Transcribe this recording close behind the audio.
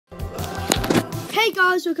Hey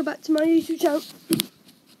guys, welcome back to my YouTube channel.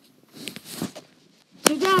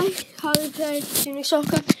 Today, how we play Junior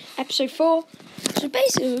Soccer, episode 4. So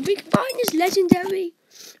basically, we'll be combining this legendary.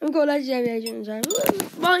 We've got a legendary agent as well. We'll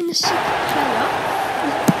combine the player.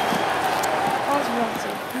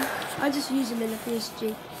 I just use him in the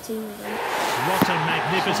PSG team event. What a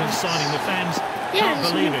magnificent signing, the fans can't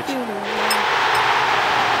believe it.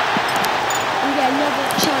 We get another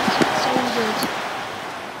chance at Soldiers.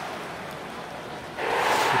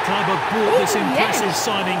 The club have brought this impressive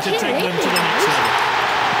signing to take them to the next level.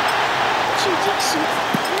 Actually, decent.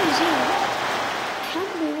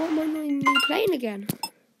 Can't be, what am I not even playing again?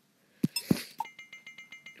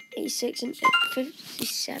 86 and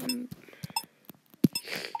 57.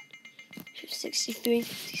 63,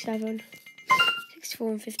 57.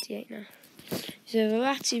 64 and 58 now. So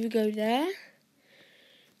Verratti will go there.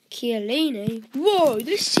 Chiellini. Whoa,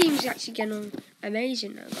 this team's actually getting on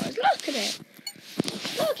amazing now, guys. Look at it.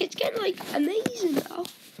 Look, it's getting like amazing now.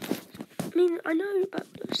 I mean, I know, but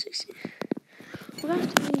 60. We'll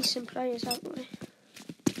have to release some players, haven't we?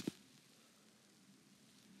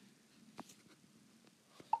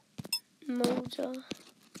 Mulder.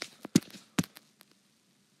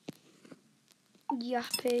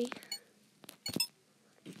 Yappy.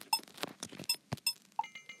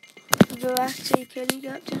 Verratti, can you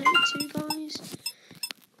get up to 92, guys?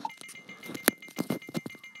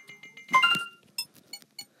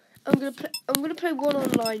 I'm gonna play one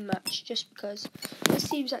online match just because this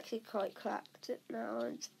team's actually quite clapped now,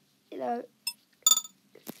 and you know.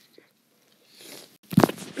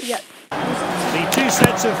 Yeah. The two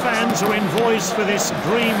sets of fans are in voice for this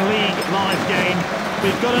Dream League live game.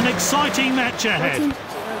 We've got an exciting match ahead.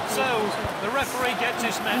 So, the referee gets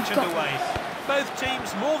this match underway. Both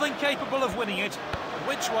teams more than capable of winning it.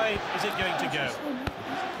 Which way is it going to go?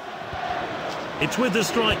 It's with the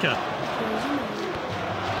striker.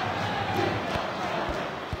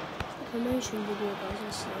 Promotion video,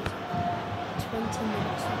 guys. 20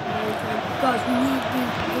 minutes. Guys, we need the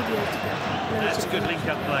video to get. That's a good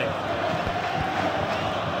link-up play.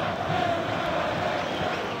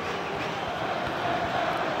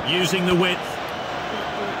 Using the width.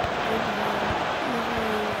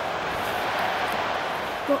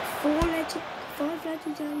 Got 5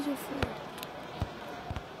 legendaries or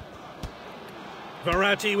 4.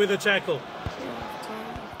 Verratti with a tackle.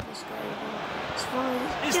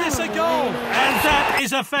 Is this a goal? And that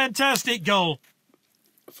is a fantastic goal.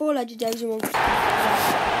 4 legendaries and 1.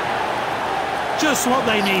 Just what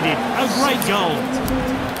they needed. A great goal.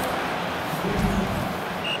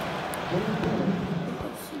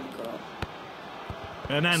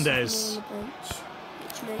 Hernandez.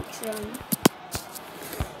 Which makes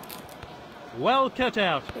Well cut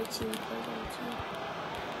out.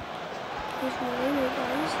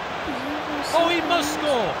 Oh, he must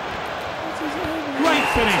score. Great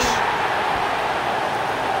finish.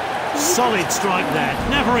 Solid strike there.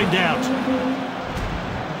 Never in doubt.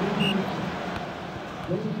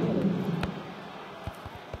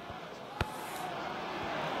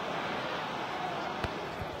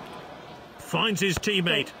 Finds his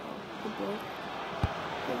teammate.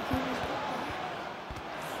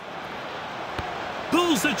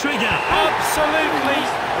 Pulls the trigger. Absolutely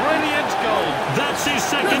brilliant goal. That's his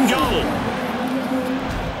second goal.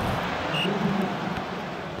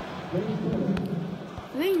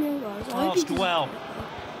 Passed well.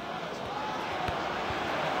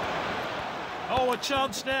 Oh, a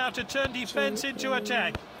chance now to turn defence into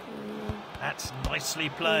attack. That's nicely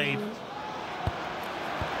played.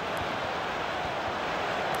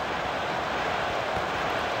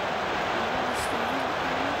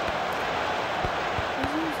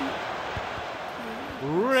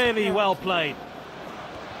 Really well played.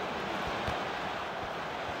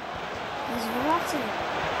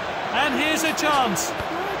 And here's a chance.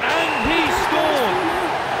 And he scored.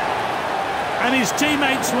 And his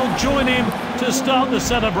teammates will join him to start the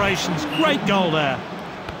celebrations. Great goal there.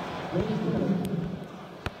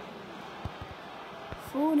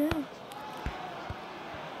 4-0.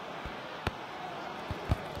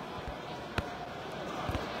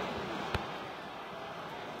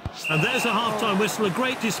 And there's a half-time whistle. A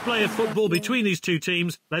great display of football between these two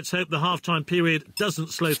teams. Let's hope the half-time period doesn't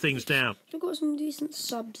slow things down. We've got some decent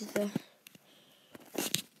subs there.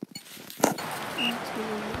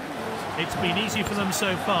 It's been easy for them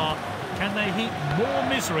so far. Can they heap more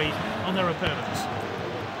misery on their opponents?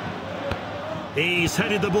 He's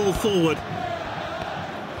headed the ball forward.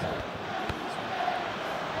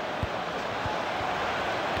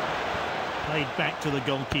 Played back to the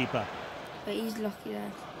goalkeeper. But he's lucky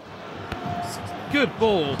there. Good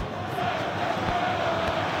ball.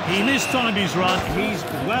 He mistimed his run. He's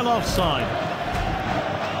well offside.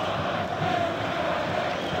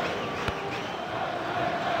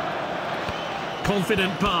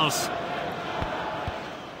 Confident pass.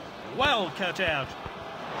 Well cut out.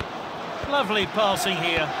 Lovely passing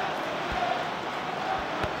here.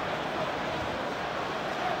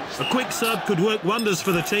 A quick sub could work wonders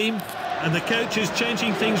for the team, and the coach is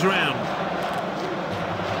changing things round.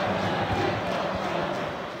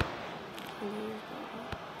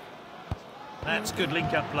 That's good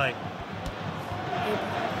link-up play.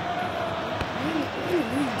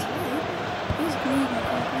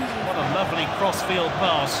 What a lovely cross-field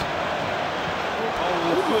pass.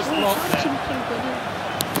 Oh, good block there.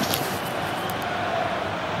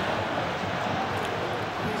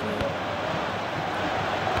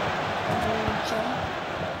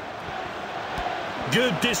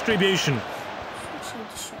 Good distribution.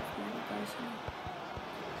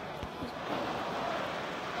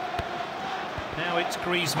 Now it's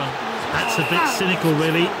Griezmann. That's a bit cynical,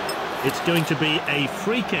 really. It's going to be a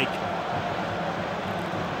free kick.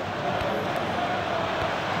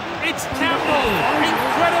 It's Campbell!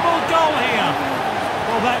 Incredible goal here!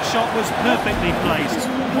 Well, that shot was perfectly placed.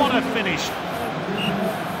 What a finish.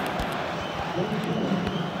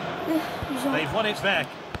 They've won it back.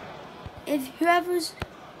 If whoever's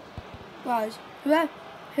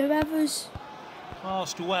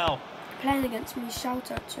Passed well. playing against me,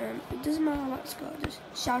 shout out to him. It doesn't matter what score, just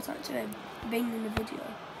shout out to him being in the video.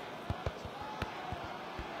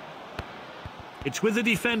 It's with the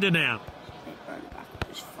defender now.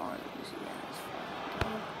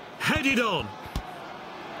 Headed on.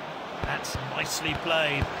 That's nicely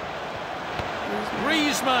played.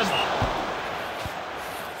 Griezmann.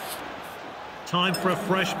 Time for a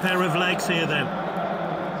fresh pair of legs here then.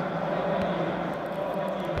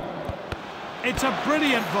 It's a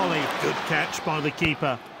brilliant volley. Good catch by the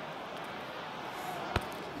keeper.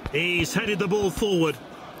 He's headed the ball forward.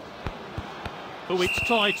 Oh, it's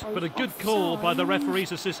tight, but a good call by the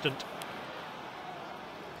referee's assistant.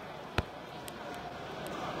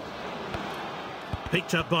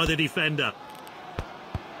 Picked up by the defender.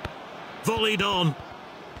 Volleyed on.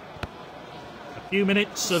 A few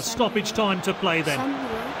minutes of stoppage time to play then.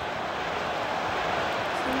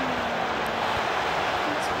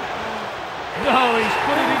 No, he's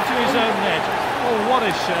put it into his own net. Oh, what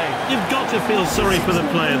a shame. You've got to feel sorry for the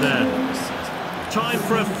player there. Time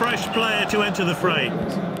for a fresh player to enter the fray.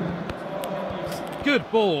 Good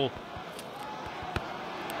ball.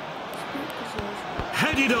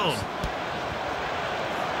 Headed on.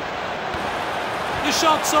 The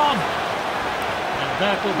shot's on. And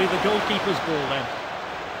that will be the goalkeeper's ball then.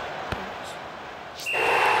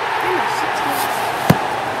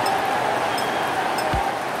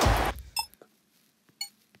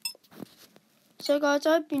 So guys,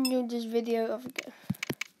 I hope you enjoyed this video.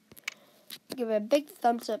 Give it a big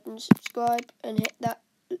thumbs up and subscribe and hit that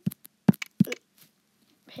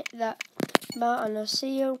bell, and I'll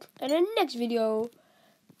see you in the next video.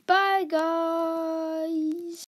 Bye guys.